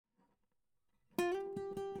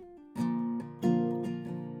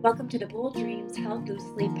Welcome to the Bold Dreams Held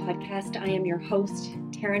Loosely podcast. I am your host,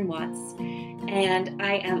 Taryn Watts, and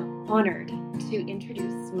I am honored to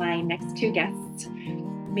introduce my next two guests,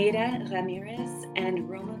 Meda Ramirez and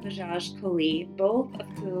Roma Bajaj Kohli, both of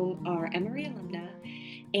whom are Emory alumna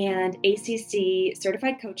and ACC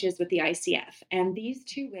certified coaches with the ICF. And these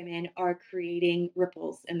two women are creating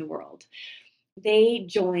ripples in the world. They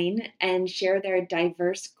join and share their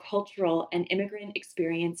diverse cultural and immigrant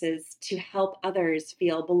experiences to help others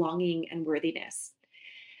feel belonging and worthiness.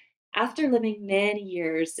 After living many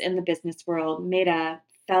years in the business world, Meda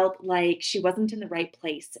felt like she wasn't in the right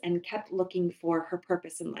place and kept looking for her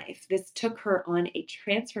purpose in life. This took her on a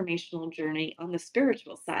transformational journey on the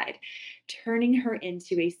spiritual side, turning her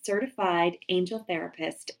into a certified angel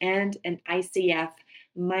therapist and an ICF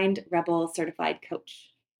Mind Rebel certified coach.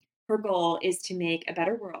 Her goal is to make a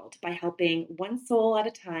better world by helping one soul at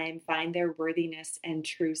a time find their worthiness and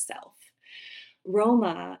true self.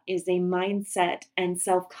 Roma is a mindset and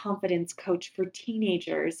self confidence coach for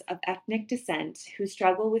teenagers of ethnic descent who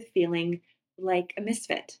struggle with feeling like a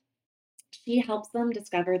misfit. She helps them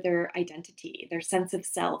discover their identity, their sense of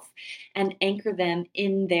self, and anchor them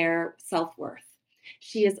in their self worth.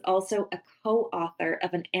 She is also a co author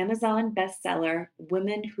of an Amazon bestseller,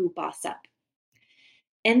 Women Who Boss Up.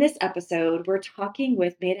 In this episode, we're talking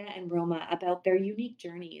with Meda and Roma about their unique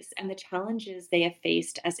journeys and the challenges they have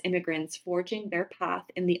faced as immigrants forging their path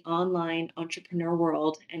in the online entrepreneur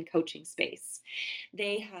world and coaching space.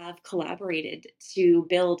 They have collaborated to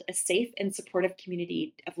build a safe and supportive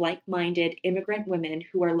community of like-minded immigrant women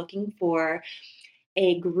who are looking for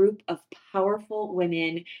a group of powerful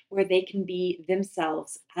women where they can be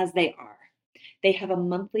themselves as they are. They have a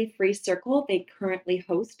monthly free circle they currently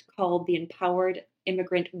host called the Empowered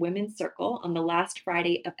Immigrant Women's Circle on the last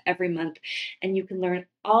Friday of every month. And you can learn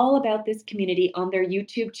all about this community on their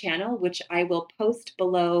YouTube channel, which I will post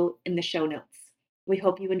below in the show notes. We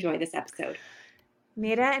hope you enjoy this episode.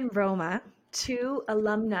 Meda and Roma, two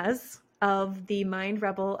alumnas of the Mind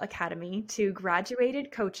Rebel Academy, two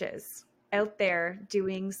graduated coaches out there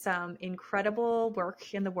doing some incredible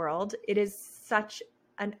work in the world. It is such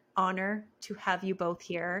an honor to have you both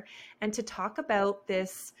here and to talk about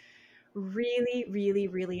this really, really,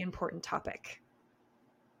 really important topic.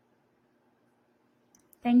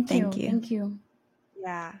 Thank you.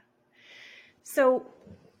 Yeah. So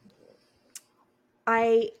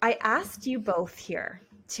I asked you both here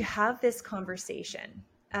to have this conversation.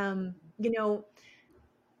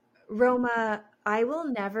 Roma, I will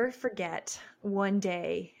never forget one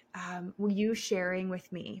day you sharing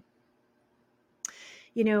with me,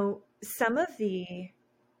 some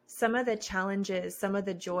of the challenges, some of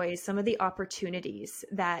the joys, some of the opportunities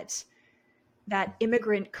that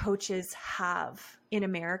immigrant coaches have in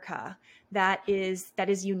America that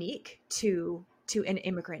is unique to an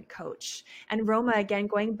immigrant coach. And Roma, again,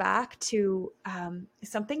 going back to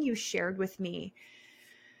something you shared with me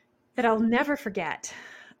that I'll never forget,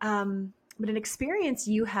 but an experience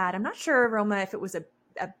you had. I'm not sure, Roma, if it was a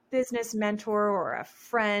business mentor or a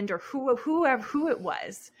friend or who it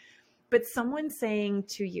was, but someone saying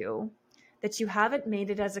to you that you haven't made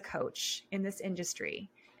it as a coach in this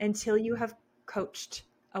industry until you have coached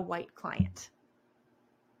a white client.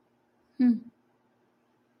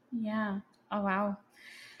 Yeah. Oh, wow.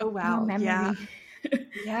 Yeah.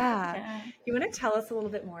 Yeah. You want to tell us a little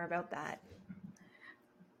bit more about that?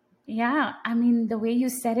 Yeah. I mean, the way you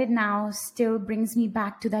said it now still brings me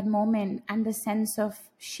back to that moment and the sense of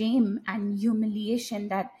shame and humiliation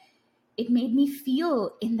that it made me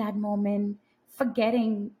feel in that moment,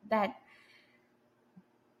 forgetting that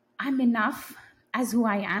I'm enough as who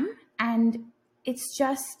I am. And it's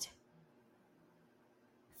just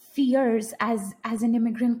fears as an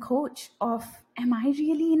immigrant coach of, am I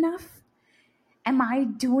really enough? Am I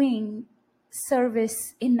doing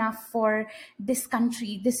service enough for this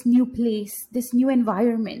country, this new place, this new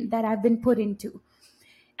environment that I've been put into?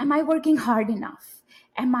 Am I working hard enough?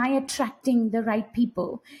 Am I attracting the right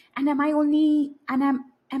people? And am I only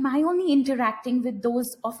interacting with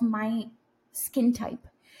those of my skin type?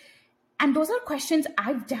 And those are questions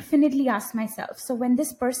I've definitely asked myself. So when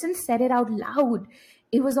this person said it out loud,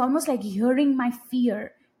 it was almost like hearing my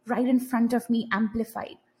fear right in front of me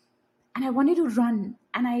amplified. And I wanted to run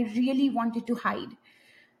and I really wanted to hide.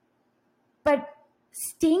 But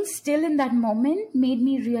staying still in that moment made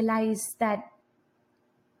me realize that,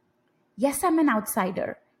 yes, I'm an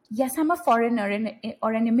outsider. Yes, I'm a foreigner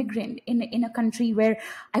or an immigrant in a country where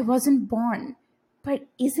I wasn't born. But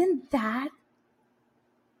isn't that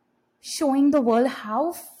showing the world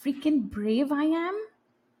how freaking brave I am?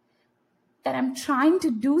 That I'm trying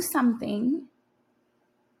to do something,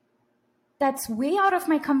 that's way out of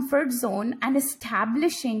my comfort zone and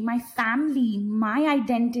establishing my family, my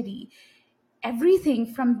identity,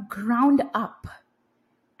 everything from ground up.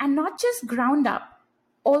 And not just ground up,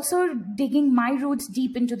 also digging my roots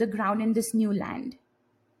deep into the ground in this new land.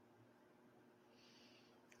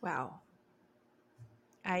 Wow.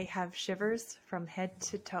 I have shivers from head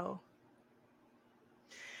to toe.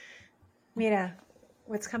 Mira,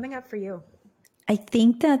 what's coming up for you? I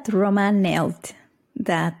think that Roma nailed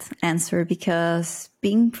that answer, because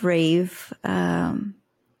being brave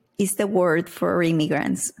is the word for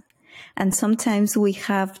immigrants. And sometimes we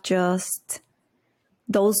have just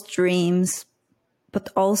those dreams, but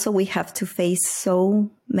also we have to face so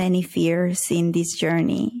many fears in this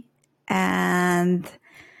journey. And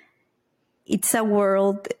it's a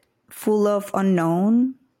world full of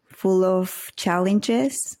unknown, full of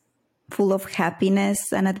challenges, full of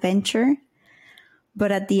happiness and adventure.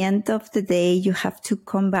 But at the end of the day, you have to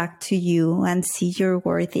come back to you and see your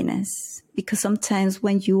worthiness. Because sometimes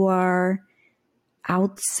when you are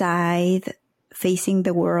outside facing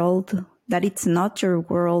the world, that it's not your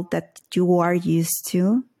world that you are used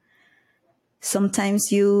to, sometimes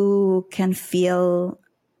you can feel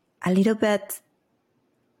a little bit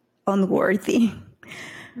unworthy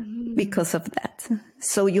because of that.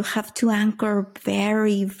 So you have to anchor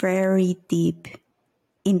very, very deep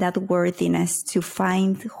in that worthiness to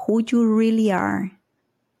find who you really are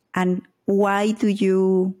and why do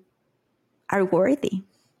you are worthy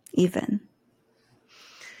even.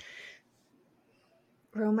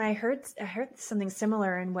 Roma, I heard something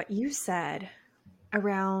similar in what you said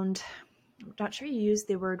around, I'm not sure you used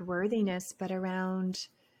the word worthiness, but around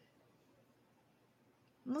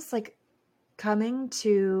almost like coming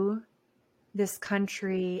to this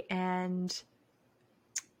country, and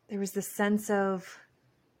there was this sense of,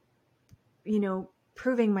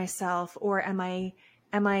 proving myself, or am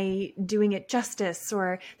I doing it justice?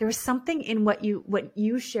 Or there was something in what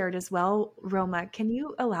you shared as well, Roma. Can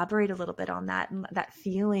you elaborate a little bit on that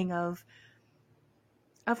feeling of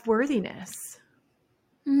worthiness?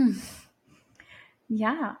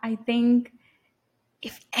 Yeah, I think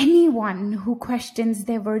if anyone who questions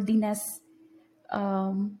their worthiness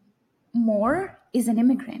more is an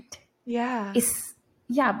immigrant. Yeah.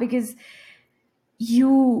 Because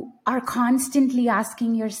you are constantly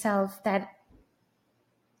asking yourself that,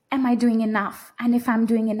 am I doing enough? And if I'm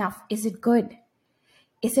doing enough, is it good?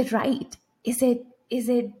 Is it right? Is it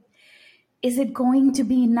going to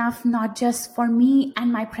be enough, not just for me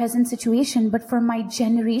and my present situation, but for my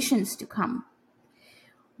generations to come?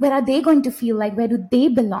 Where are they going to feel like? Where do they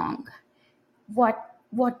belong? What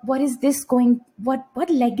is this going?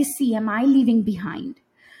 What legacy am I leaving behind?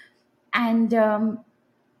 And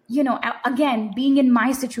again, being in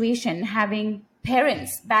my situation, having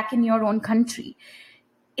parents back in your own country,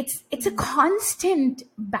 it's a constant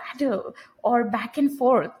battle or back and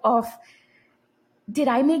forth of, did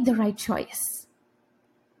I make the right choice?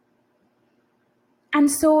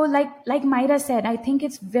 And so, like Myra said, I think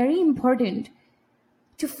it's very important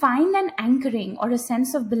to find an anchoring or a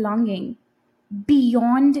sense of belonging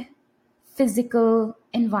beyond physical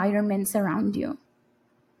environments around you,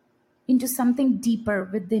 into something deeper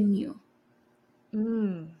within you.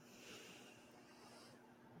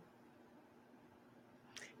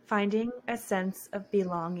 Finding a sense of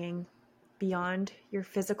belonging beyond your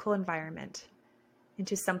physical environment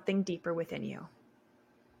into something deeper within you.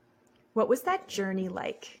 What was that journey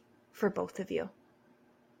like for both of you?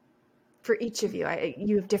 For each of you,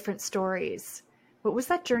 you have different stories. What was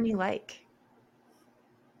that journey like?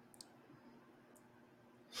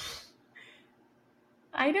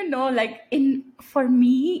 I don't know, for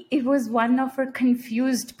me, it was one of a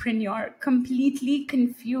confused preneur, completely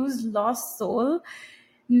confused, lost soul,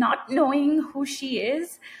 not knowing who she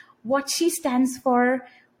is, what she stands for,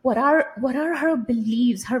 what are her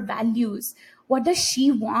beliefs, her values, what does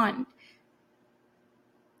she want?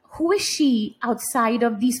 Who is she outside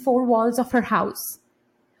of these four walls of her house?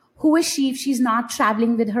 Who is she if she's not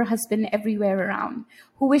traveling with her husband everywhere around?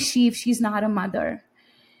 Who is she if she's not a mother?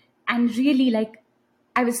 And really,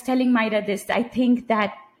 I was telling Myra this, I think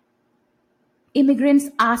that immigrants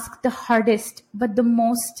ask the hardest but the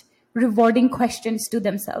most rewarding questions to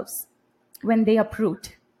themselves when they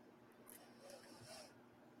uproot.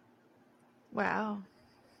 Wow.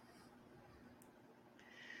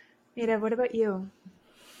 Mira, what about you?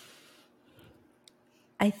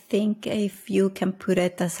 I think if you can put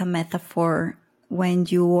it as a metaphor, when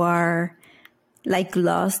you are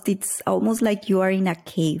lost, it's almost like you are in a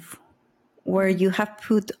cave where you have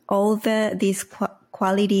put all these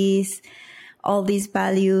qualities, all these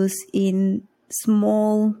values in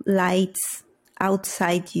small lights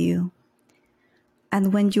outside you.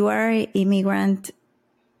 And when you are an immigrant,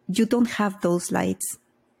 you don't have those lights.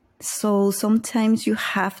 So sometimes you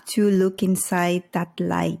have to look inside that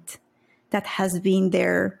light that has been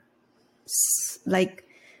there, like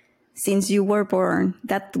since you were born,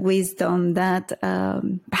 that wisdom, that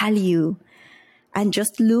value, and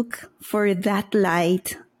just look for that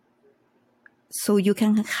light so you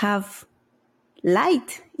can have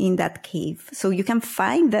light in that cave, so you can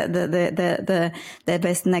find the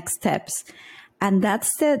best next steps. And that's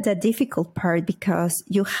the difficult part, because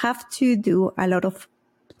you have to do a lot of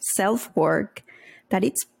self-work that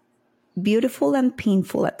it's beautiful and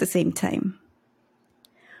painful at the same time.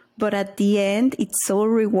 But at the end, it's so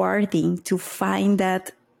rewarding to find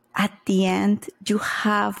that at the end, you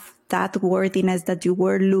have that worthiness that you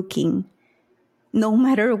were looking, no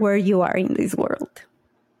matter where you are in this world.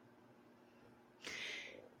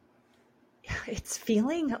 It's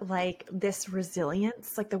feeling like this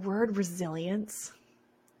resilience, like the word resilience,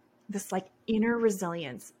 this like inner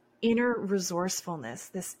resilience, inner resourcefulness,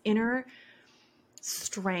 this inner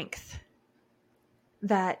strength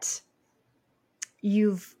that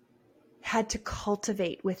you've had to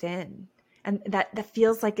cultivate within. And that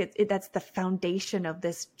feels like that's the foundation of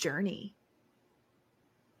this journey.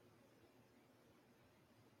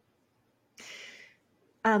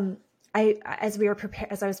 As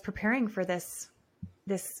I was preparing for this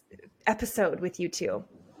episode with you two,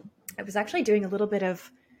 I was actually doing a little bit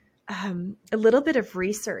of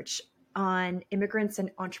research on immigrants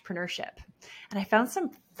and entrepreneurship, and I found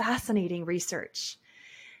some fascinating research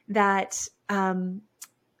that.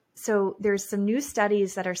 So there's some new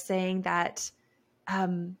studies that are saying that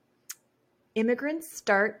immigrants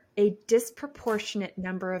start a disproportionate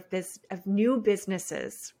number of new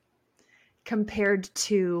businesses compared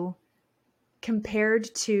to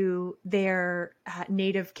their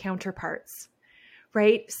native counterparts,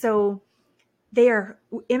 right? So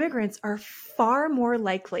immigrants are far more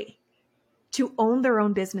likely to own their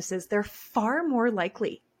own businesses. They're far more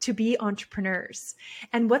likely to be entrepreneurs.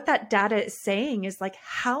 And what that data is saying is like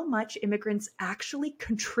how much immigrants actually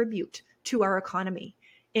contribute to our economy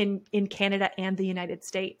in Canada and the United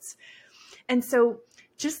States. And so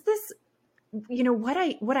just this,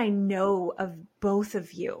 what I know of both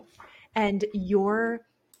of you and your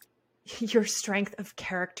strength of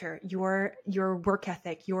character, your work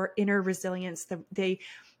ethic, your inner resilience, the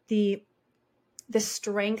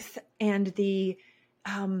strength and the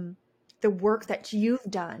work that you've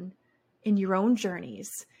done in your own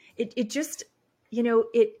journeys, it just,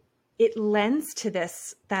 it lends to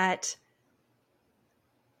this, that,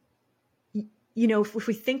 if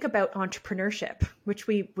we think about entrepreneurship, which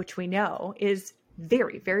we know is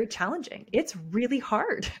very, very challenging. It's really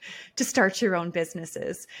hard to start your own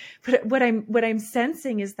businesses. But what I'm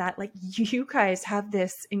sensing is that like you guys have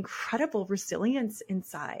this incredible resilience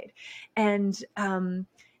inside, and I'm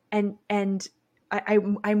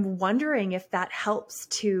wondering if that helps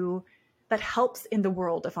in the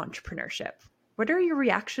world of entrepreneurship. What are your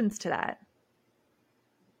reactions to that?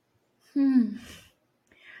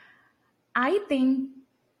 I think,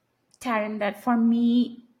 Taryn, that for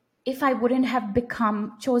me, if I wouldn't have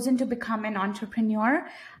chosen to become an entrepreneur,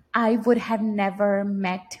 I would have never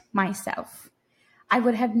met myself. I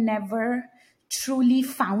would have never truly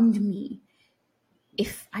found me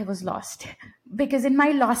if I was lost. Because in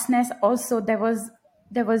my lostness also there was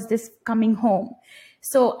this coming home.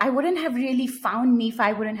 So I wouldn't have really found me if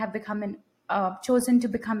I wouldn't have chosen to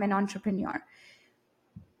become an entrepreneur.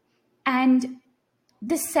 And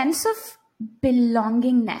this sense of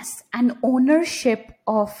belongingness and ownership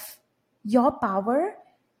of your power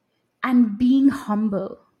and being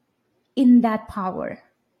humble in that power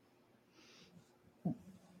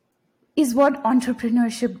is what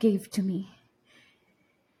entrepreneurship gave to me.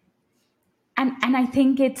 And I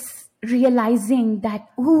think it's realizing that,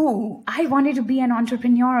 I wanted to be an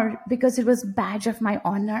entrepreneur because it was a badge of my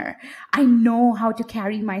honor. I know how to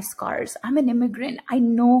carry my scars. I'm an immigrant. I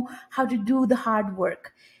know how to do the hard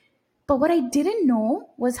work. But what I didn't know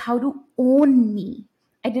was how to own me.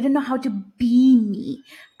 I didn't know how to be me.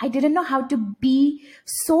 I didn't know how to be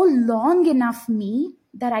so long enough me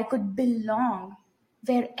that I could belong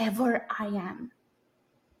wherever I am.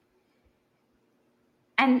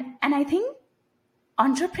 And I think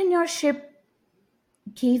entrepreneurship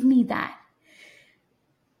gave me that.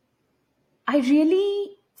 I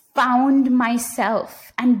really found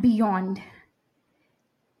myself and beyond.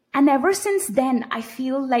 And ever since then, I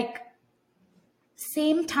feel like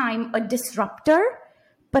same time a disruptor,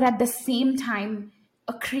 but at the same time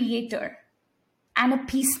a creator and a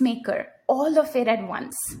peacemaker, all of it at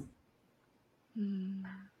once.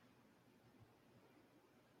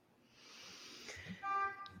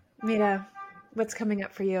 Mira, what's coming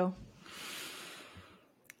up for you?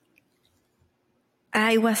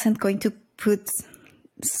 I wasn't going to put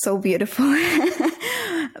so beautiful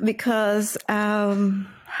because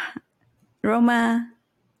Roma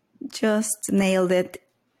just nailed it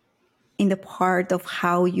in the part of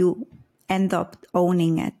how you end up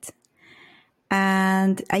owning it.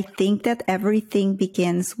 And I think that everything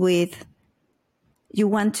begins with you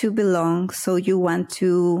want to belong, so you want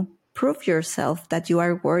to prove yourself that you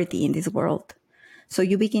are worthy in this world. So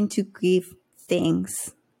you begin to give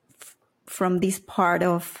things from this part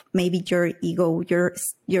of maybe your ego,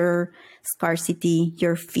 your scarcity,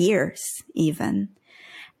 your fears even.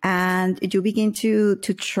 And you begin to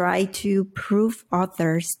try to prove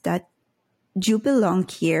others that you belong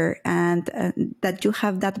here and that you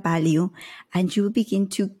have that value, and you begin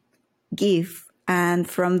to give. And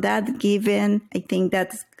from that giving, I think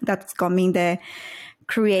that's coming the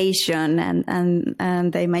creation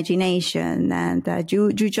and the imagination, and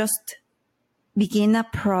you just begin a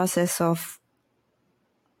process of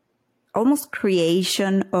almost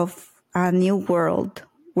creation of a new world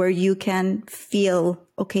where you can feel,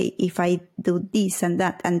 okay, if I do this and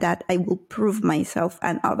that, I will prove myself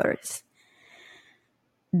and others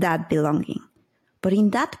that belonging. But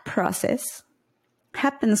in that process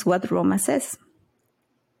happens what Roma says.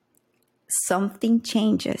 Something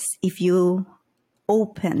changes if you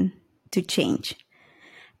open to change.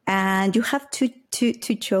 And you have to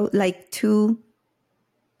show like two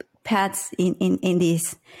paths in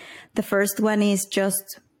this. The first one is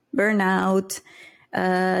just burnout,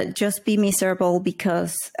 just be miserable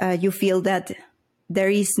because you feel that there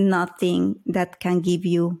is nothing that can give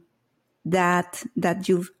you that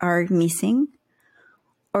you are missing.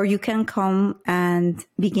 Or you can come and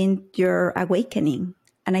begin your awakening.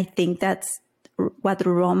 And I think that's what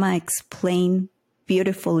Roma explained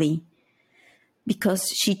beautifully, because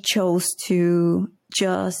she chose to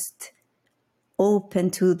just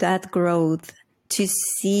open to that growth, to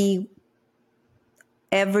see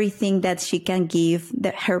everything that she can give,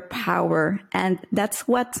 her power. And that's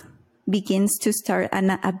what begins to start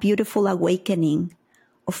a beautiful awakening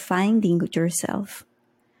of finding yourself.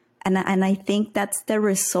 And I think that's the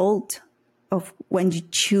result of when you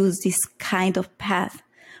choose this kind of path.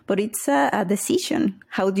 But it's a decision,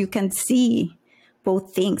 how you can see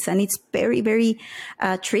both things. And it's very, very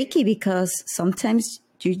tricky, because sometimes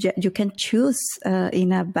you can choose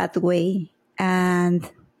in a bad way. And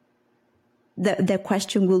the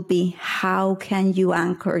question will be, how can you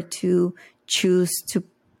anchor to choose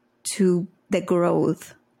to the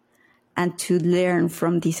growth and to learn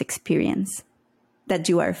from this experience that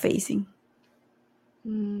you are facing?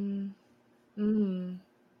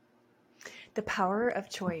 The power of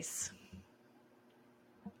choice.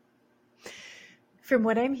 From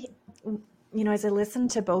what I'm, as I listen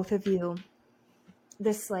to both of you,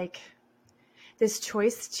 this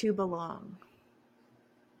choice to belong,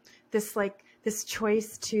 this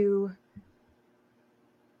choice to,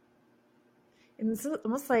 and it's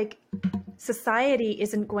almost like society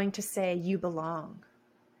isn't going to say you belong.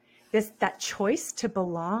 That choice to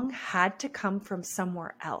belong had to come from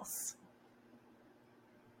somewhere else.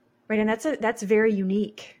 Right? And that's very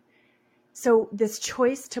unique. So this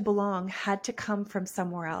choice to belong had to come from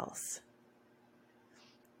somewhere else.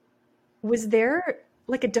 Was there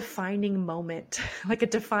like a defining moment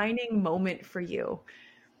for you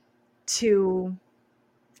to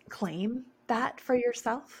claim that for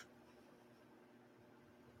yourself?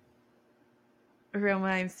 Roma,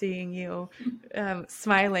 I'm seeing you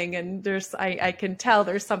smiling, and I can tell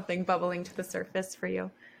there's something bubbling to the surface for you.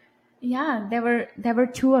 Yeah, there were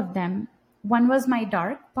two of them. One was my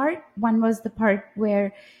dark part. One was the part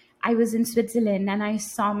where I was in Switzerland and I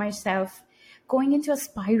saw myself going into a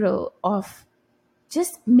spiral of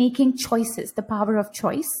just making choices, the power of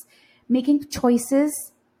choice, making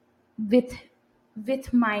choices with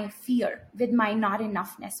my fear, with my not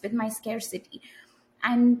enoughness, with my scarcity,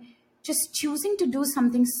 and just choosing to do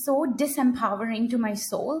something so disempowering to my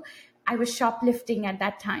soul. I was shoplifting at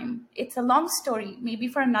that time. It's a long story, maybe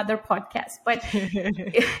for another podcast, but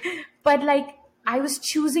but like I was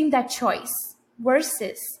choosing that choice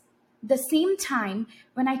versus the same time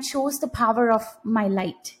when I chose the power of my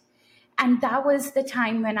light. And that was the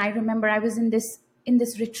time when I remember I was in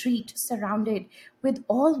this retreat surrounded with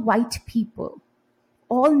all white people,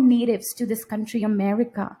 all natives to this country,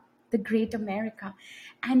 America, the great America.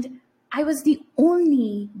 And I was the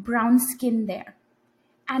only brown skin there.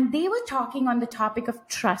 And they were talking on the topic of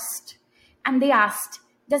trust. And they asked,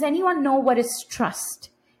 does anyone know what is trust?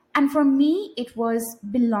 And for me, it was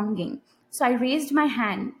belonging. So I raised my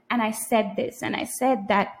hand and I said this, and I said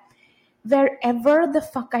that wherever the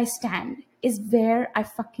fuck I stand is where I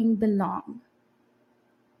fucking belong.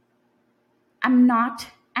 I'm not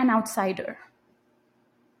an outsider.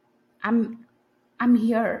 I'm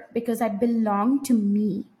here because I belong to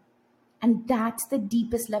me. And that's the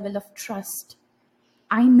deepest level of trust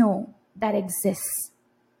I know that exists.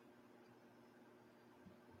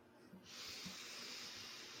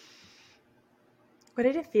 What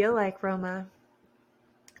did it feel like, Roma,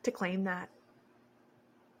 to claim that?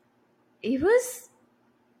 It was,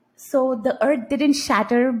 so the earth didn't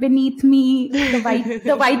shatter beneath me.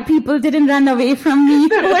 The white people didn't run away from me.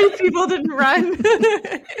 The white people didn't run.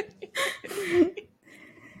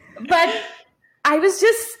 But I was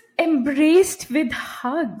just embraced with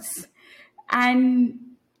hugs and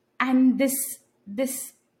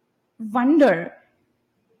this wonder,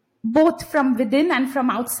 both from within and from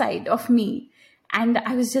outside of me. And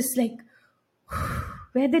I was just like,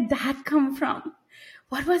 where did that come from?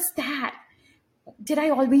 What was that? Did I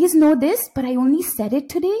always know this, but I only said it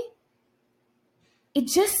today? It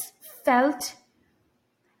just felt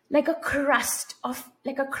like a crust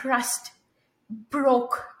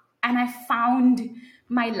broke, and I found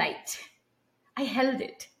my light. I held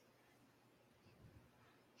it.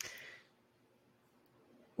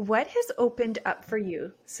 What has opened up for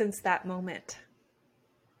you since that moment?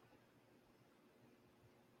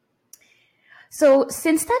 So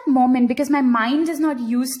since that moment, because my mind is not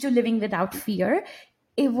used to living without fear,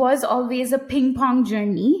 it was always a ping pong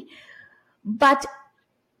journey. But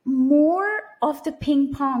more of the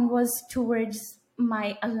ping pong was towards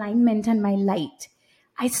my alignment and my light.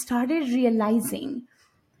 I started realizing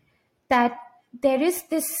that there is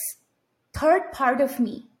this third part of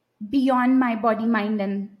me beyond my body, mind,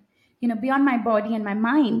 and, beyond my body and my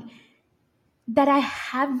mind, that I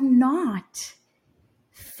have not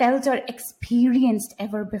felt or experienced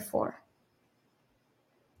ever before.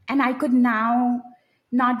 And I could now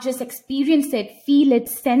not just experience it, feel it,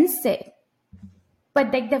 sense it,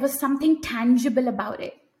 but like there was something tangible about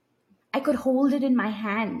it. I could hold it in my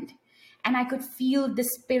hand and I could feel the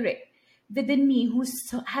spirit within me who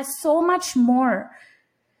has so much more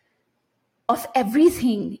of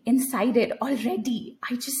everything inside it already.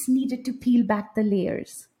 I just needed to peel back the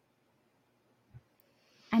layers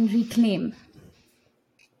and reclaim.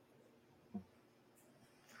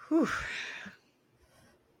 Whew.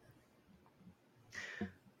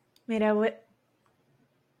 Meda,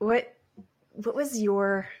 what was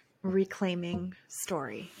your reclaiming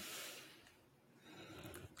story?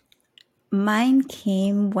 Mine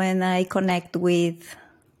came when I connect with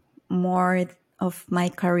more of my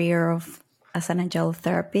career as an agile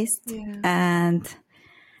therapist. Yeah. And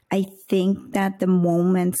I think that the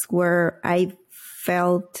moments where I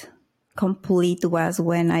felt complete was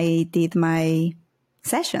when I did my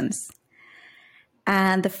sessions.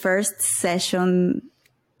 And the first session,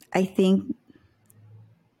 I think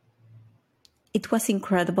it was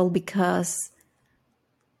incredible because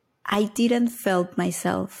I didn't felt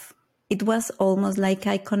myself. It was almost like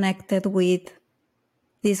I connected with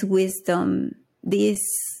this wisdom, this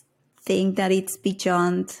thing that it's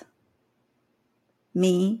beyond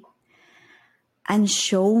me, and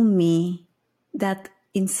show me that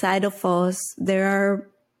inside of us there are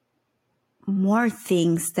more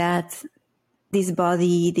things that this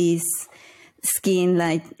body, this skin,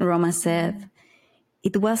 like Roma said,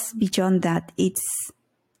 it was beyond that.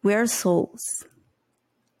 We're souls.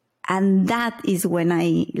 And that is when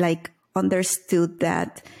I understood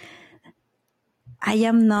that I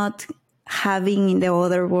am not having in the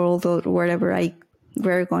other world or wherever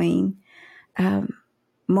we're going,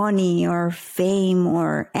 money or fame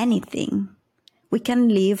or anything. We can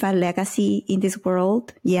leave a legacy in this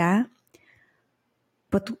world, yeah.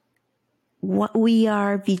 But what we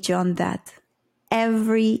are beyond that,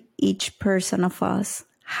 each person of us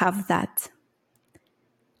have that.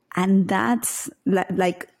 And that's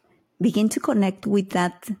like begin to connect with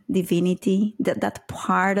that divinity, that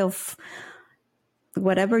part of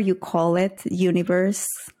whatever you call it, universe,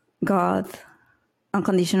 God,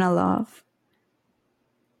 unconditional love.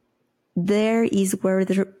 There is where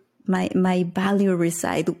my value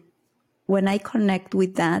reside. When I connect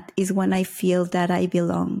with that is when I feel that I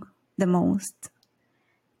belong the most.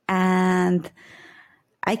 And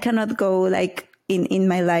I cannot go like in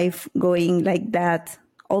my life going like that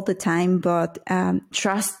all the time, but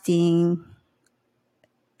trusting,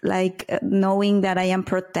 knowing that I am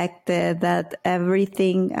protected, that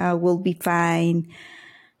everything will be fine,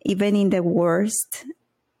 even in the worst.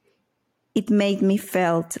 It made me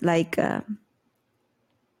felt like, I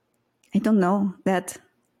don't know, that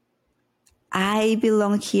I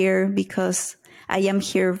belong here because I am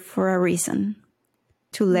here for a reason.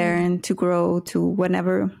 to learn, to grow, to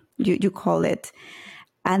whatever you call it.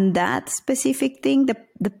 And that specific thing,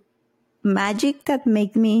 the magic that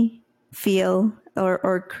made me feel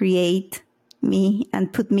or create me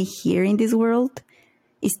and put me here in this world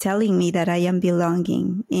is telling me that I am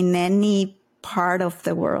belonging in any part of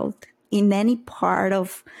the world, in any part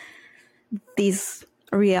of this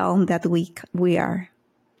realm that we are.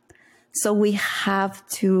 So we have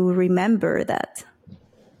to remember that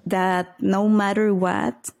no matter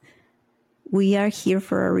what, we are here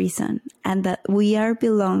for a reason, and that we are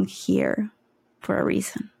belong here for a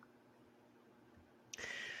reason.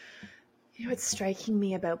 You know, what's striking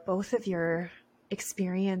me about both of your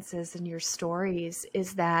experiences and your stories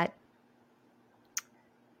is that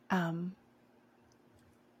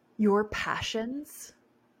your passions.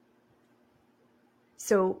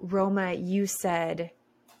 So Roma, you said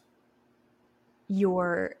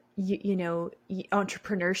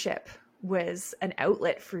entrepreneurship was an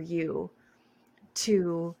outlet for you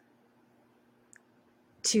to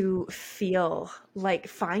feel like,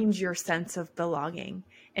 find your sense of belonging.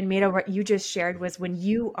 And Maida, what you just shared was when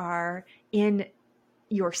you are in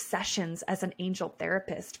your sessions as an angel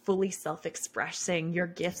therapist, fully self-expressing your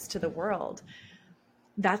gifts to the world,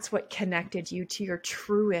 that's what connected you to your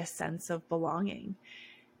truest sense of belonging.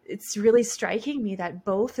 It's really striking me that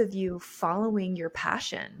both of you following your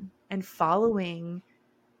passion and following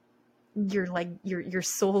your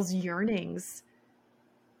soul's yearnings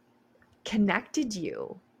connected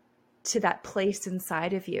you to that place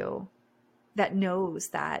inside of you that knows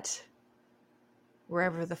that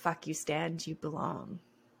wherever the fuck you stand, you belong.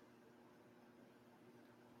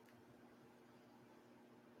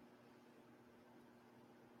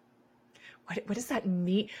 What does that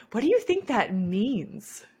mean? What do you think that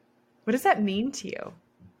means? What does that mean to you?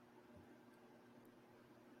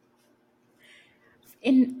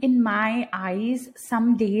 In my eyes,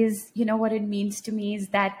 some days, you know what it means to me is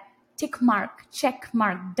that tick mark, check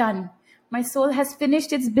mark, done. My soul has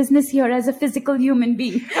finished its business here as a physical human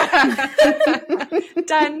being.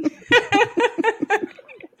 Done.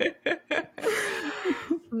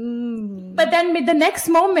 But then with the next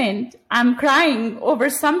moment, I'm crying over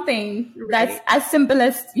something that's as simple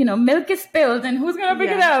as, milk is spilled and who's going to pick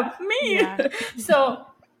it up? Me. Yeah. So,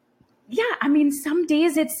 I mean, some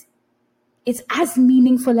days it's as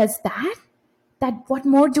meaningful as that what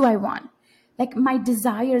more do I want? Like my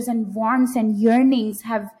desires and wants and yearnings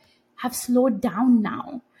have slowed down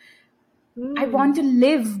now. I want to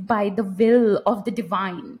live by the will of the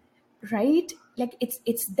divine, right? Like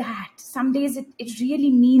it's that. Some days it really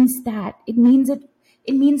means that. It means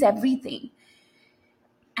everything.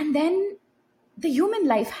 And then the human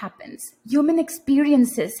life happens. Human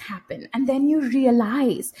experiences happen. And then you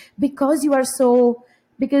realize because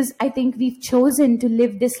I think we've chosen to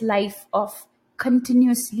live this life of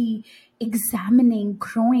continuously examining,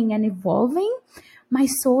 growing, and evolving. My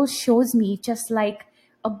soul shows me, just like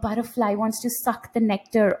a butterfly wants to suck the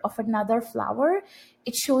nectar of another flower,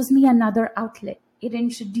 it shows me another outlet. It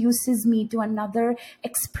introduces me to another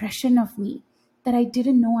expression of me that I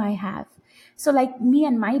didn't know I have. So like me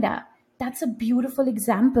and Maida, that's a beautiful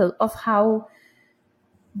example of how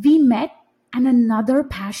we met and another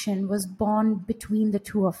passion was born between the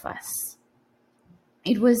two of us.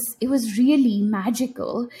 It was really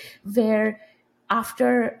magical, where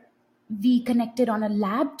after we connected on a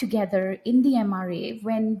lab together in the MRA,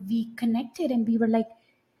 when we connected and we were like,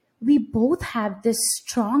 we both have this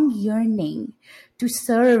strong yearning to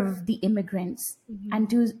serve the immigrants and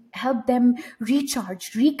to help them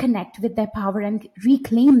recharge, reconnect with their power and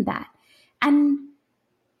reclaim that. And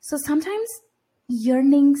so sometimes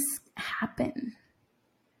yearnings happen.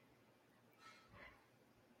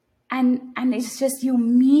 And it's just you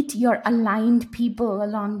meet your aligned people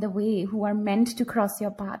along the way who are meant to cross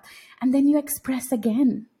your path. And then you express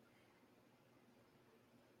again.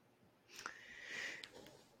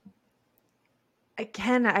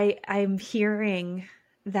 Again, I'm hearing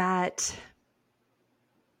that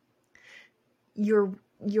your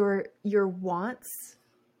wants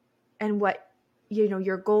and what,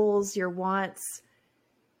 your goals, your wants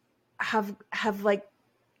have like,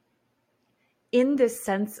 in this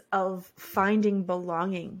sense of finding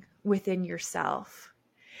belonging within yourself,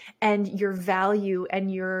 and your value and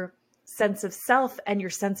your sense of self and your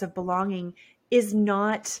sense of belonging is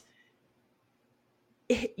not,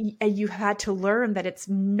 you had to learn that it's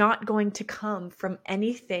not going to come from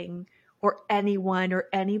anything or anyone or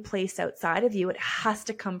any place outside of you. It has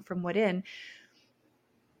to come from within.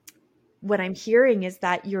 What I'm hearing is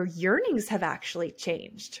that your yearnings have actually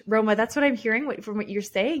changed. Roma, that's what I'm hearing from what you're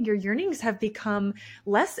saying. Your yearnings have become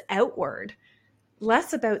less outward,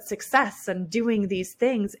 less about success and doing these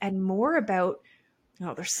things and more about,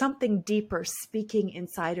 there's something deeper speaking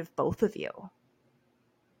inside of both of you.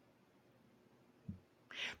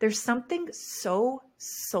 There's something so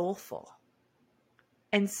soulful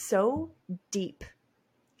and so deep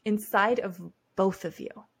inside of both of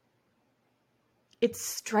you. It's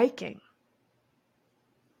striking.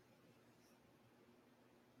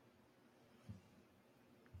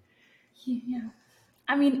 Yeah.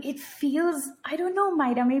 I mean, it feels, I don't know,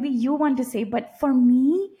 Maida, maybe you want to say, but for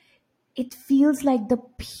me, it feels like the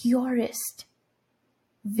purest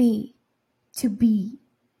way to be.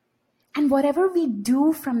 And whatever we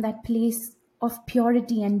do from that place of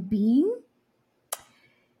purity and being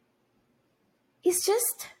is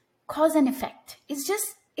just cause and effect. It's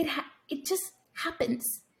just, it just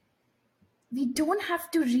happens. We don't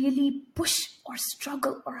have to really push or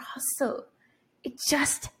struggle or hustle. It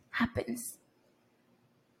just happens.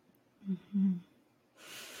 Mm-hmm.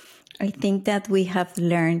 I think that we have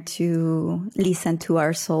learned to listen to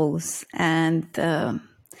our souls, and the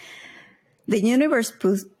universe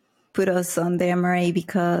put us on the MRA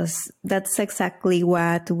because that's exactly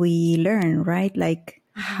what we learn, right? Like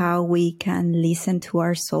how we can listen to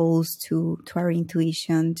our souls, to our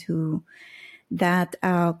intuition, to that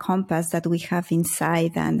compass that we have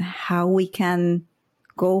inside, and how we can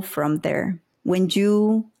go from there. When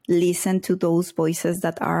you listen to those voices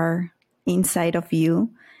that are inside of you,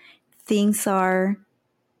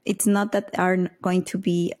 it's not that are going to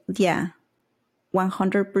be,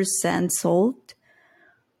 100% solved,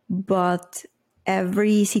 but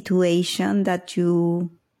every situation that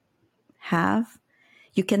you have,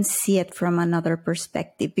 you can see it from another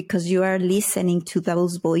perspective because you are listening to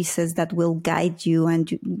those voices that will guide you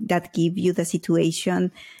and that give you the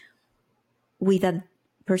situation with a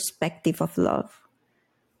perspective of love.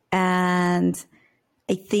 And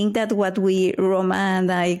I think that what Roma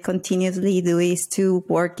and I continuously do is to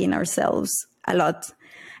work in ourselves a lot.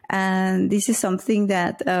 And this is something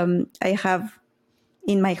that I have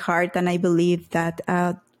in my heart. And I believe that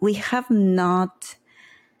we have not,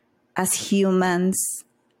 as humans,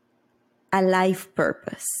 a life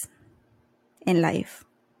purpose in life.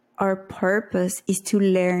 Our purpose is to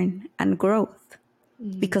learn and grow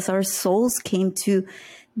because our souls came to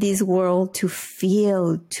this world to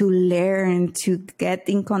feel, to learn, to get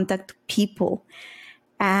in contact with people.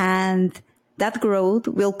 And that growth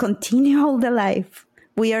will continue all the life.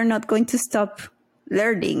 We are not going to stop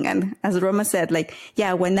learning. And as Roma said,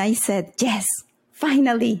 when I said, yes,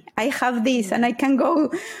 finally, I have this and I can go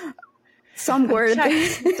somewhere.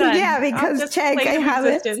 Because check, I have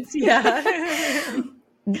it. Yeah.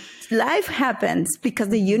 Life happens because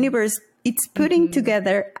the universe, it's putting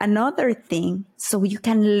together another thing so you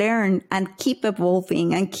can learn and keep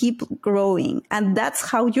evolving and keep growing. And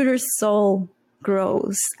that's how your soul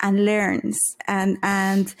grows and learns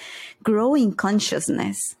and growing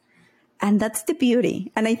consciousness. And that's the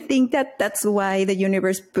beauty. And I think that that's why the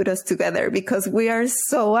universe put us together, because we are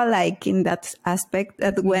so alike in that aspect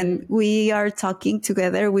that when we are talking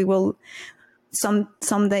together, we will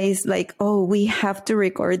some days we have to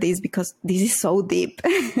record this because this is so deep.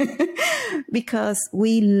 Because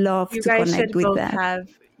we love to connect with that. You guys should both have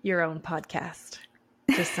your own podcast.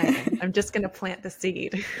 Just saying. I'm just going to plant the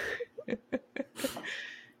seed.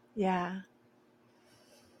 Yeah.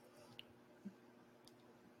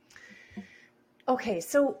 Okay,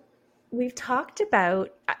 so we've talked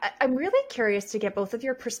about, I'm really curious to get both of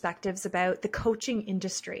your perspectives about the coaching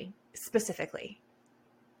industry specifically.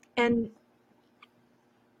 And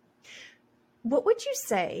what would you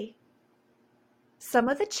say some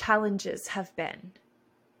of the challenges have been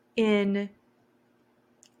in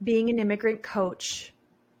being an immigrant coach,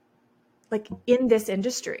 in this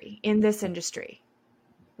industry?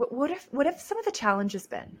 What have some of the challenges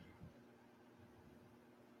been?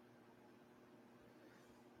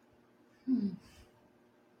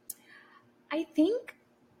 I think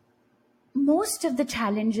most of the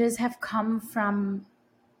challenges have come from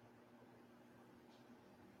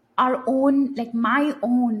our own, my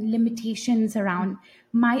own limitations around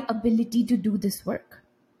my ability to do this work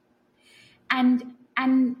and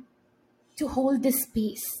to hold this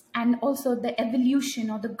space, and also the evolution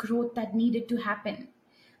or the growth that needed to happen.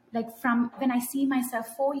 From when I see myself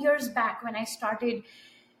 4 years back, when I started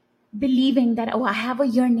believing that, I have a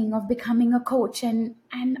yearning of becoming a coach, and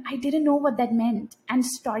I didn't know what that meant. And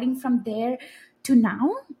starting from there to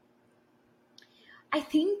now, I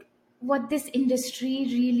think what this industry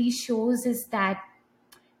really shows is that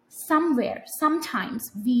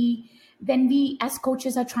sometimes when we as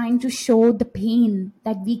coaches are trying to show the pain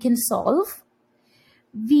that we can solve,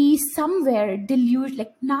 we somewhere delude,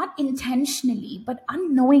 like not intentionally, but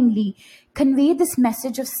unknowingly convey this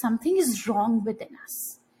message of something is wrong within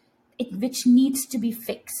us, which needs to be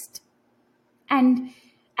fixed. And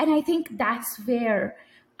I think that's where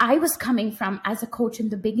I was coming from as a coach in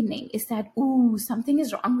the beginning, is that, ooh, something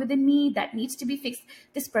is wrong within me that needs to be fixed.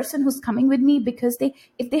 This person who's coming with me, because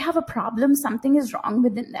if they have a problem, something is wrong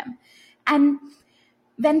within them. And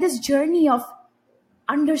when this journey of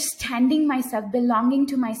understanding myself, belonging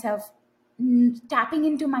to myself, tapping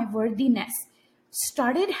into my worthiness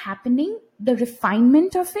started happening, the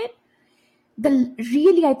refinement of it,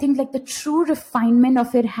 I think like the true refinement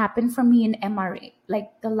of it happened for me in MRA,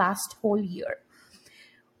 like the last whole year,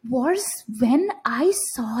 was when I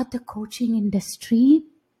saw the coaching industry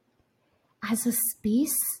as a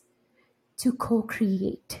space to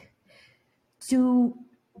co-create, to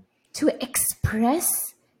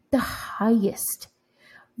express the highest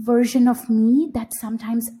version of me that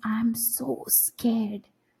sometimes I'm so scared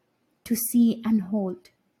to see and hold.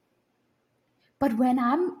 But when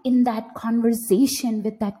I'm in that conversation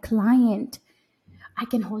with that client, I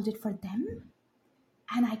can hold it for them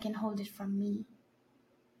and I can hold it for me.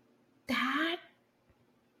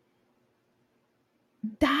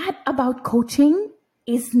 That about coaching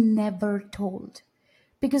is never told,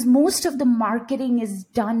 because most of the marketing is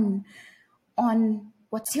done on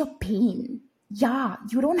what's your pain. Yeah,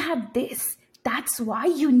 you don't have this. That's why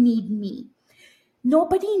you need me.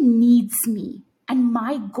 Nobody needs me. And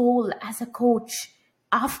my goal as a coach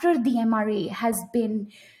after the MRA has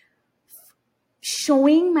been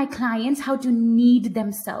showing my clients how to need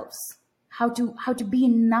themselves, how to be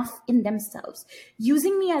enough in themselves,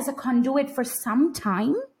 using me as a conduit for some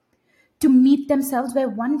time to meet themselves where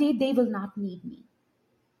one day they will not need me.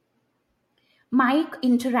 My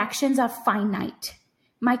interactions are finite.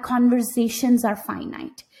 My conversations are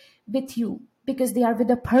finite with you because they are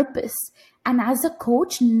with a purpose. And as a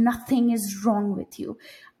coach, nothing is wrong with you.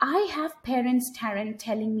 I have parents, Taryn,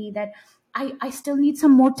 telling me that I still need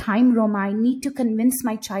some more time, Roma. I need to convince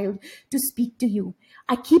my child to speak to you.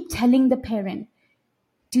 I keep telling the parent,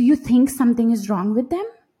 do you think something is wrong with them?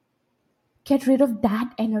 Get rid of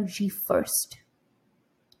that energy first.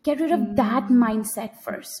 Get rid of that mindset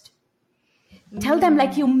first. Tell them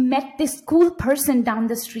like you met this cool person down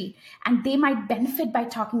the street and they might benefit by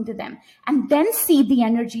talking to them, and then see the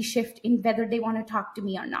energy shift in whether they want to talk to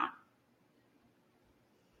me or not.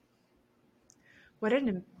 What an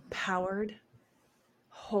empowered,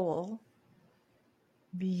 whole,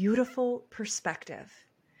 beautiful perspective.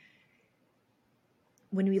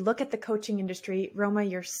 When we look at the coaching industry, Roma,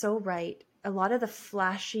 you're so right. A lot of the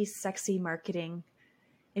flashy, sexy marketing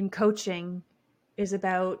in coaching is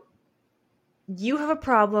about, you have a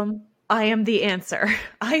problem, I am the answer.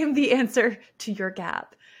 I am the answer to your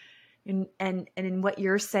gap. And in what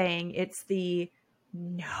you're saying, it's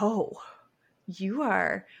no, you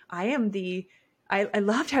are, I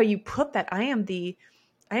loved how you put that. I am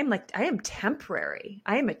temporary.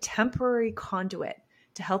 I am a temporary conduit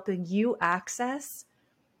to helping you access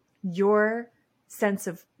your sense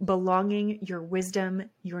of belonging, your wisdom,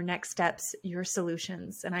 your next steps, your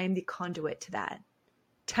solutions. And I am the conduit to that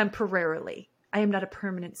temporarily. I am not a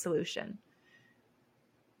permanent solution.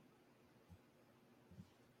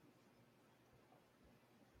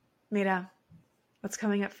 Mira, what's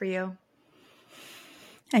coming up for you?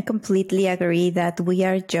 I completely agree that we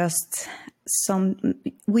are just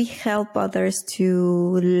we help others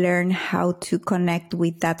to learn how to connect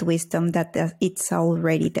with that wisdom that it's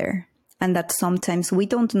already there. And that sometimes we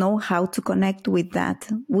don't know how to connect with that.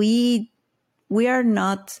 We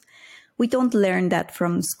don't learn that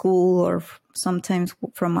from school or sometimes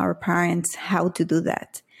from our parents how to do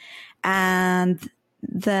that. And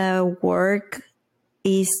the work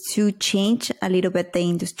is to change a little bit the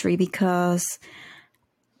industry, because,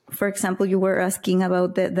 for example, you were asking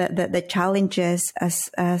about the challenges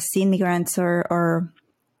as immigrants or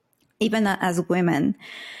even as women.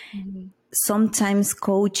 Mm-hmm. Sometimes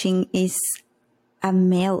coaching is a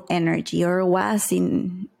male energy, or was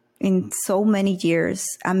in so many years,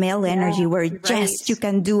 a male energy where yes, you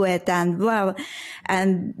can do it, and wow,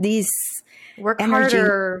 and this work energy,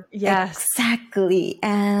 harder. Yes, exactly.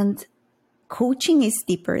 And coaching is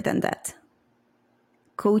deeper than that.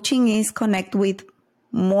 Coaching is connect with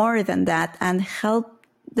more than that and help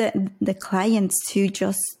the clients to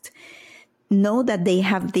just know that they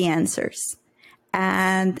have the answers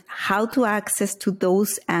and how to access to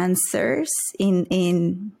those answers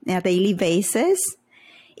in a daily basis.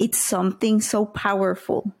 It's something so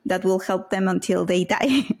powerful that will help them until they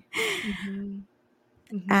die. Mm-hmm.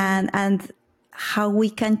 Mm-hmm. And how we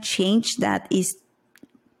can change that is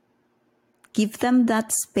give them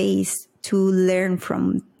that space to learn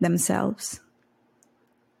from themselves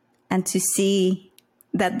and to see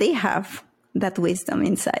that they have that wisdom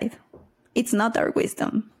inside. It's not our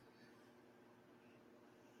wisdom.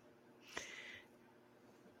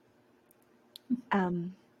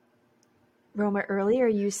 Roma, earlier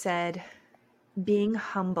you said being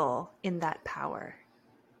humble in that power.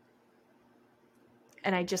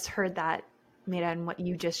 And I just heard that, Mira, in what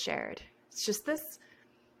you just shared. It's just this,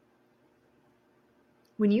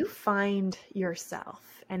 when you find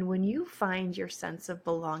yourself and when you find your sense of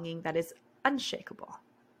belonging that is unshakable,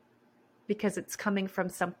 because it's coming from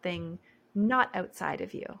something not outside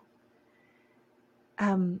of you.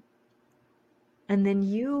 And then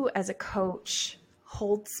you as a coach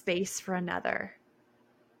hold space for another,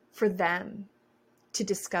 for them to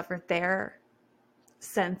discover their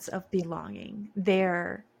sense of belonging,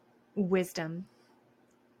 their wisdom.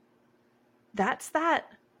 That's that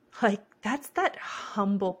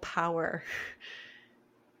humble power.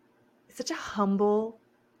 It's such a humble,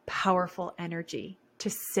 powerful energy to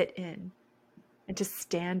sit in and to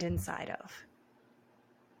stand inside of.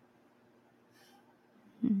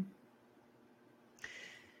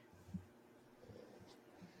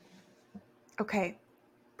 Okay,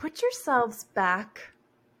 put yourselves back,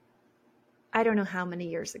 I don't know how many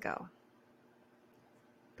years ago,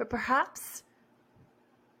 but perhaps,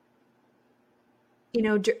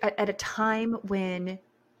 at a time when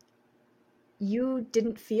you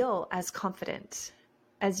didn't feel as confident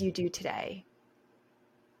as you do today,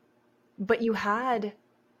 but you had,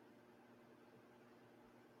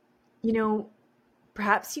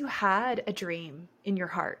 perhaps you had a dream in your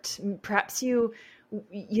heart. Perhaps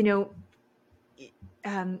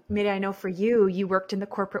Mira, I know for you, you worked in the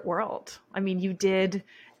corporate world. I mean, you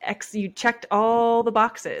checked all the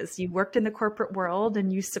boxes. You worked in the corporate world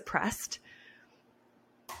and you suppressed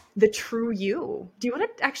the true you. Do you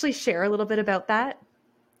want to actually share a little bit about that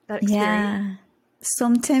experience? Yeah.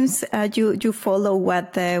 Sometimes you follow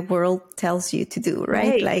what the world tells you to do,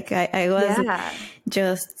 right? Like I was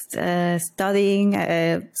just studying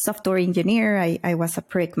a software engineer. I was a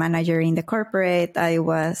project manager in the corporate. I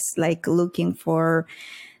was like looking for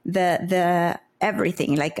the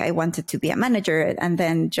everything. Like I wanted to be a manager and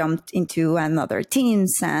then jumped into another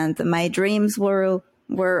teams. And my dreams were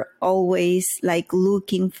always like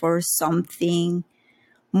looking for something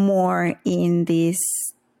more in this,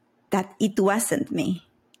 that it wasn't me.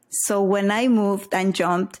 So when I moved and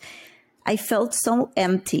jumped, I felt so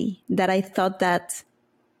empty that I thought that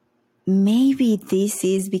maybe this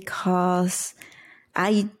is because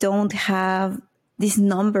I don't have this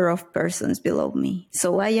number of persons below me.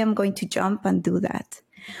 So I am going to jump and do that.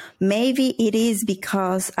 Maybe it is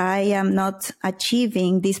because I am not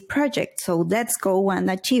achieving this project. So let's go and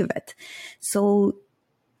achieve it. So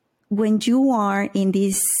when you are in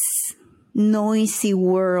this noisy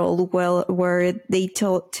world where they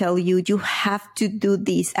tell you you have to do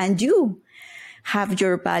this and you have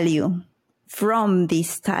your value from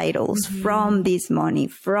these titles, from this money,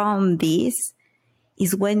 from this,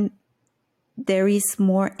 is when there is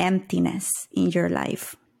more emptiness in your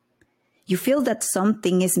life. You feel that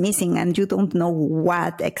something is missing and you don't know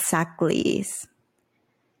what exactly is.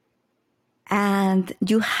 And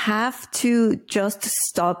you have to just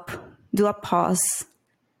stop, do a pause,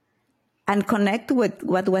 and connect with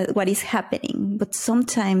what is happening. But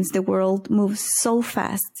sometimes the world moves so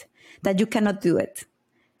fast that you cannot do it.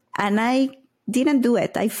 And I didn't do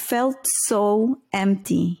it. I felt so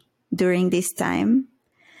empty during this time.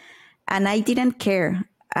 And I didn't care.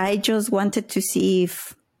 I just wanted to see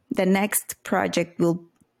if the next project will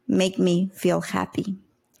make me feel happy.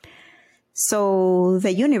 So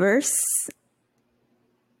the universe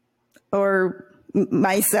or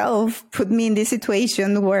myself put me in this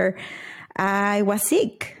situation where I was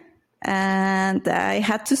sick and I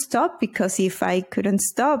had to stop, because if I couldn't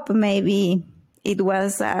stop, maybe it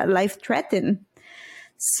was life-threatening.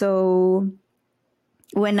 So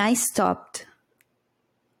when I stopped,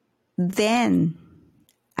 then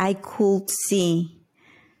I could see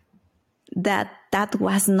that that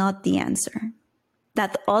was not the answer.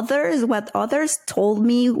 That what others told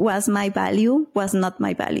me was my value was not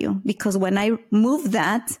my value. Because when I moved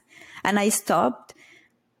that and I stopped,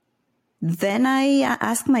 then I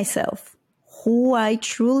asked myself who I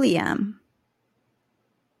truly am.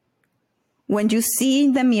 When you see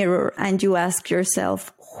in the mirror and you ask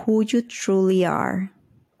yourself who you truly are,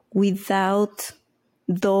 without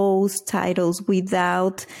those titles,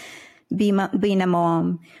 without being a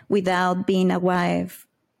mom, without being a wife,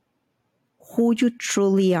 who you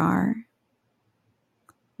truly are,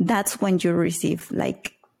 that's when you receive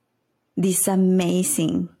like this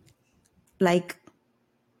amazing like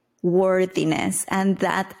worthiness and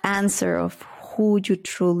that answer of who you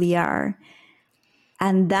truly are.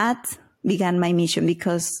 And that began my mission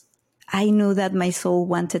because I knew that my soul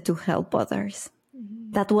wanted to help others.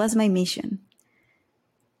 Mm-hmm. That was my mission.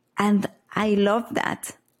 And I love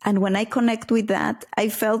that. And when I connect with that, I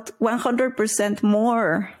felt 100%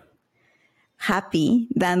 more happy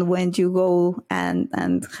than when you go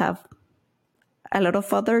and have a lot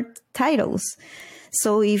of other titles.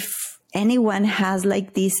 So if anyone has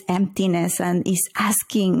like this emptiness and is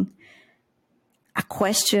asking a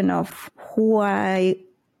question of who I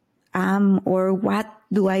am or what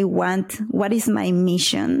do I want, what is my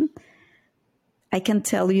mission, I can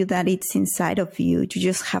tell you that it's inside of you. You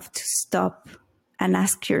just have to stop and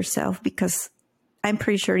ask yourself, because I'm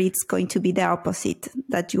pretty sure it's going to be the opposite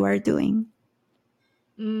that you are doing.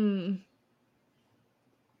 Mm.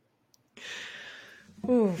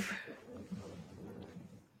 Ooh.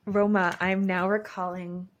 Roma, I'm now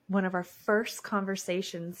recalling one of our first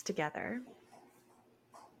conversations together.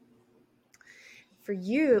 For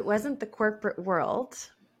you, it wasn't the corporate world,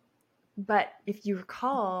 but if you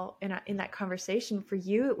recall in that conversation, for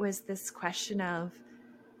you, it was this question of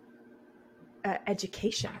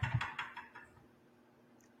education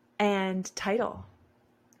and title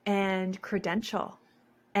and credential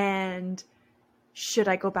and should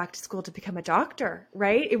I go back to school to become a doctor,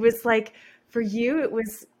 right? It was like, for you, it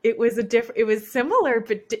was similar,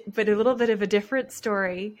 but a little bit of a different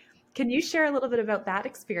story. Can you share a little bit about that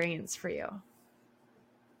experience for you?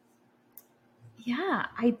 Yeah,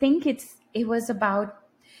 I think it was about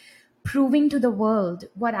proving to the world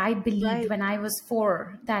what I believed when I was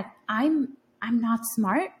 4, that I'm not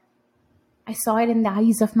smart. I saw it in the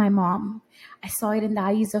eyes of my mom. I saw it in the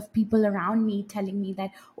eyes of people around me telling me that,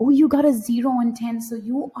 oh, you got a 0 on 10, so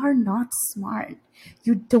you are not smart.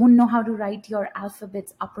 You don't know how to write your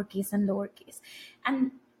alphabets, uppercase and lowercase.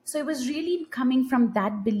 And so it was really coming from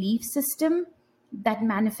that belief system that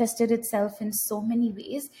manifested itself in so many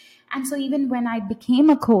ways. And so even when I became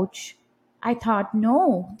a coach, I thought,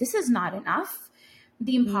 no, this is not enough.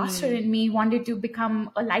 The imposter in me wanted to become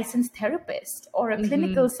a licensed therapist or a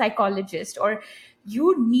clinical psychologist, or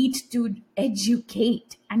you need to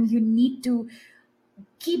educate and you need to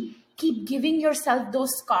keep giving yourself those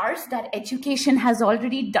scars that education has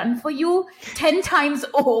already done for you 10 times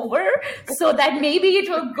over so that maybe it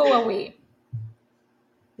will go away.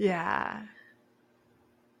 Yeah.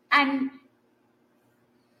 And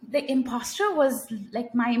my imposter was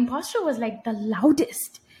like the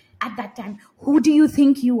loudest at that time. Who do you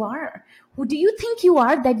think you are? Who do you think you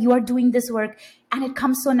are that you are doing this work? And it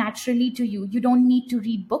comes so naturally to you. You don't need to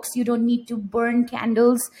read books. You don't need to burn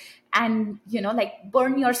candles and,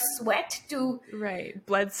 burn your sweat to... Right.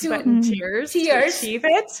 Blood, sweat, and tears to achieve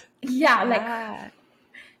it. Yeah.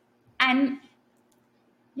 And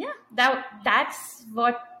yeah, that's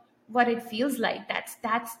what it feels like.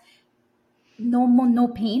 That's no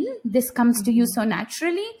pain. This comes to you so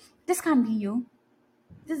naturally. This can't be you.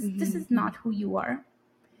 This is not who you are.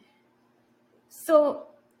 So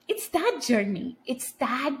it's that journey. It's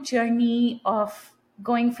that journey of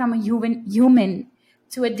going from a human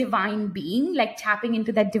to a divine being, like tapping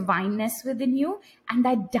into that divineness within you, and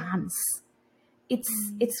that dance.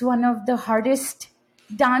 It's one of the hardest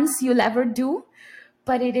dance you'll ever do,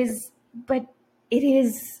 but it is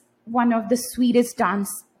one of the sweetest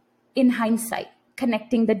dance in hindsight,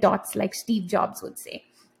 connecting the dots, like Steve Jobs would say.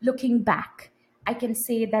 Looking back, I can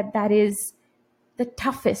say that is the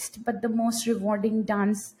toughest but the most rewarding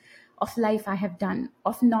dance of life I have done,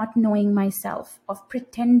 of not knowing myself, of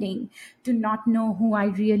pretending to not know who I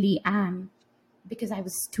really am, because I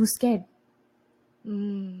was too scared.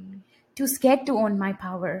 Too scared to own my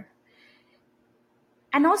power.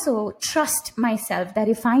 And also trust myself that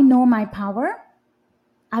if I know my power,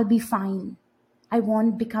 I'll be fine. I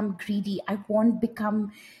won't become greedy. I won't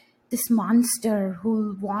become this monster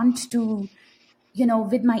who wants to,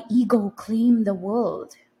 with my ego, claim the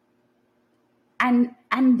world. And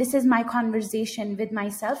this is my conversation with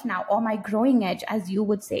myself now, or my growing edge, as you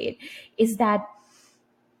would say it, is that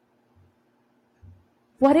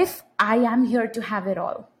what if I am here to have it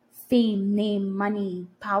all? Fame, name, money,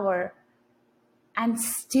 power, and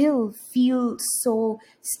still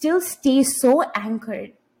stay so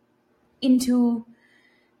anchored into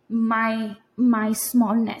my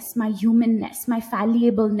smallness, my humanness, my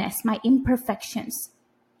fallibileness, my imperfections.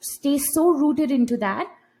 Stay so rooted into that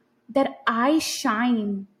I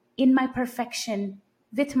shine in my perfection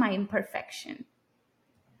with my imperfection.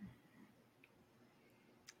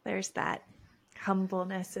 There's that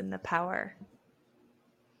humbleness in the power.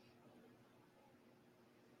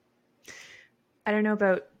 I don't know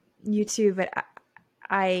about you too, but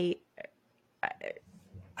I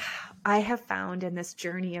have found in this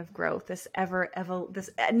journey of growth, this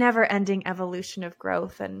never-ending evolution of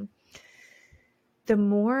growth, and the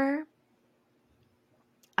more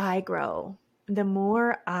I grow, the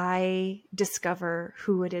more I discover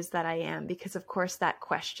who it is that I am, because of course that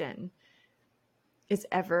question is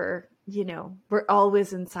ever, we're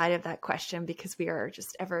always inside of that question because we are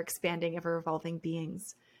just ever expanding, ever evolving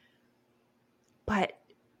beings. But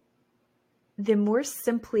the more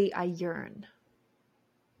simply I yearn,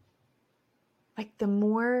 like the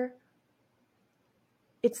more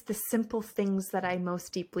it's the simple things that I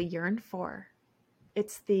most deeply yearn for.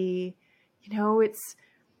 It's the,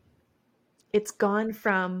 it's gone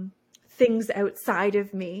from things outside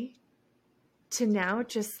of me to now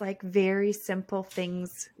just like very simple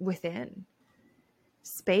things within.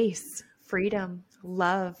 Space, freedom,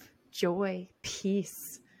 love, joy,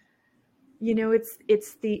 peace. It's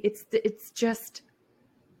just,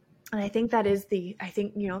 and I think that is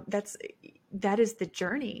that is the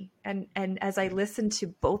journey. And as I listen to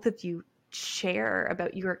both of you share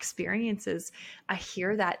about your experiences, I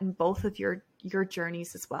hear that in both of your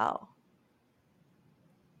journeys as well.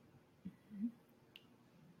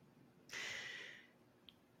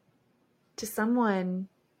 To someone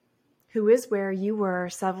who is where you were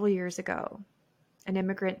several years ago, an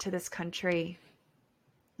immigrant to this country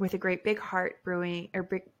with a great big heart brewing, or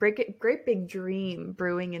great big dream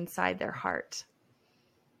brewing inside their heart,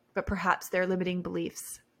 but perhaps their limiting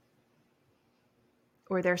beliefs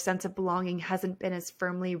or their sense of belonging hasn't been as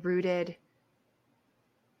firmly rooted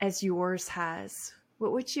as yours has,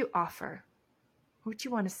 what would you offer? What would you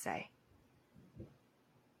want to say?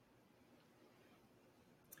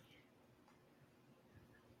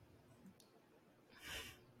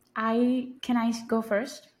 Can I go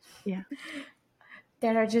first? Yeah.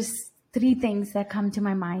 There are just 3 things that come to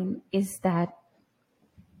my mind is that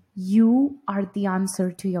you are the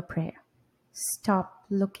answer to your prayer. Stop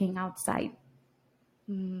looking outside.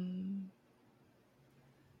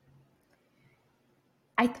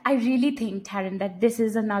 I really think, Taryn, that this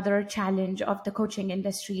is another challenge of the coaching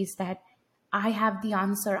industry is that I have the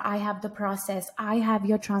answer, I have the process, I have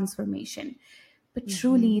your transformation. But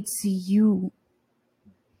truly it's you.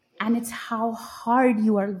 And it's how hard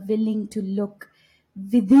you are willing to look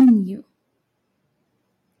within you.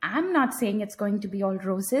 I'm not saying it's going to be all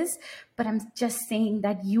roses, but I'm just saying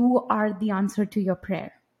that you are the answer to your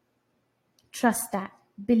prayer. Trust that.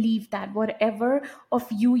 Believe that. Whatever of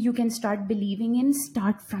you can start believing in,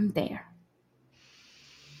 start from there.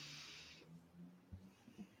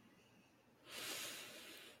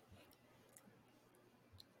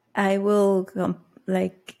 I will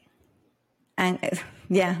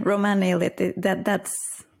Roma nailed it. That's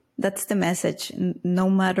the message. No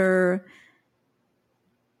matter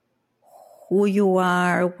who you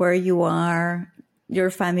are, where you are,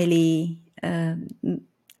 your family,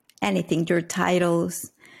 anything, your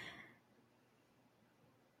titles,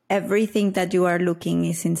 everything that you are looking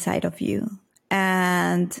is inside of you.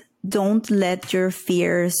 And don't let your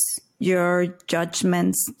fears, your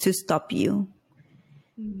judgments to stop you.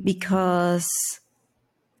 Because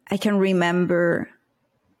I can remember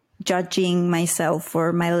judging myself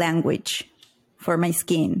for my language, for my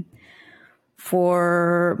skin,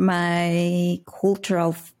 for my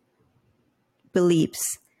cultural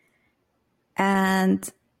beliefs. And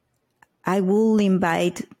I will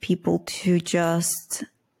invite people to just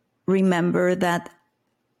remember that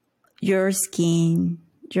your skin,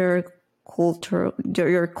 your culture,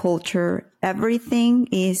 everything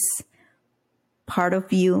is part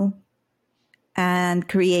of you and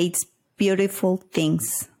creates beautiful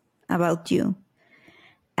things about you.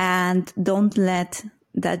 And don't let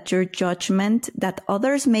that your judgment that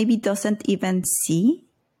others maybe doesn't even see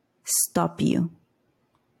stop you,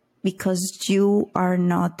 because you are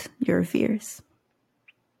not your fears.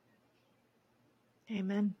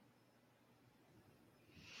 Amen.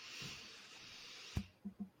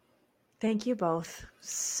 Thank you both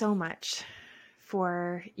so much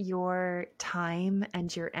for your time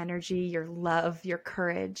and your energy, your love, your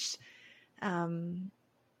courage,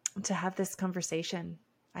 to have this conversation.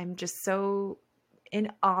 I'm just so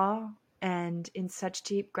in awe and in such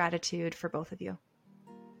deep gratitude for both of you.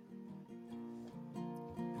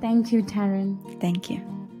 Thank you, Taryn. Thank you.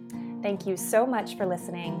 Thank you so much for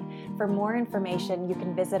listening. For more information, you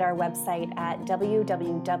can visit our website at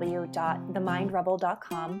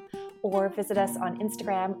www.themindrebel.com or visit us on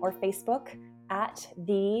Instagram or Facebook at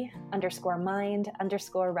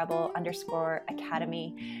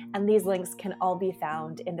the_mind_rebel_academy. And these links can all be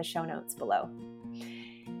found in the show notes below.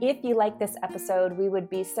 If you like this episode, we would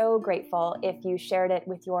be so grateful if you shared it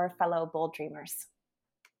with your fellow bold dreamers.